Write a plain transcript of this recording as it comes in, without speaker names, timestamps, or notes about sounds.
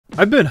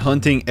I've been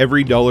hunting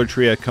every Dollar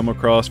Tree I come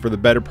across for the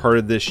better part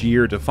of this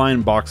year to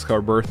find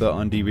Boxcar Bertha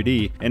on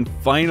DVD, and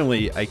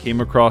finally I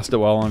came across it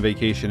while on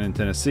vacation in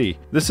Tennessee.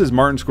 This is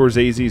Martin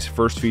Scorsese's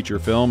first feature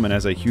film, and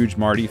as a huge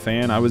Marty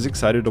fan, I was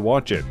excited to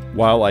watch it.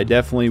 While I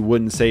definitely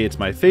wouldn't say it's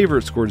my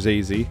favorite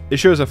Scorsese, it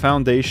shows a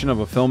foundation of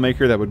a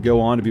filmmaker that would go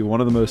on to be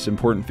one of the most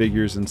important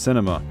figures in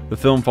cinema. The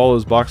film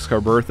follows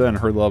Boxcar Bertha and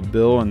her love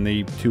Bill and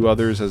the two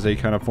others as they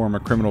kind of form a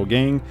criminal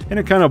gang, and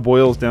it kind of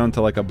boils down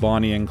to like a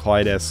Bonnie and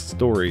Clyde-esque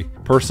story.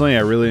 Personally, I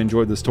really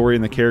enjoyed the story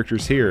and the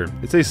characters here.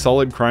 It's a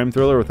solid crime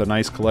thriller with a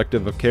nice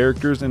collective of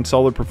characters and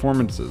solid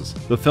performances.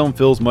 The film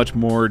feels much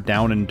more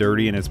down and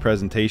dirty in its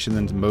presentation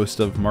than most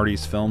of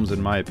Marty's films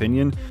in my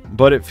opinion,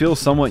 but it feels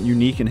somewhat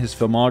unique in his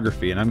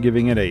filmography, and I'm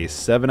giving it a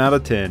 7 out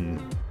of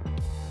 10.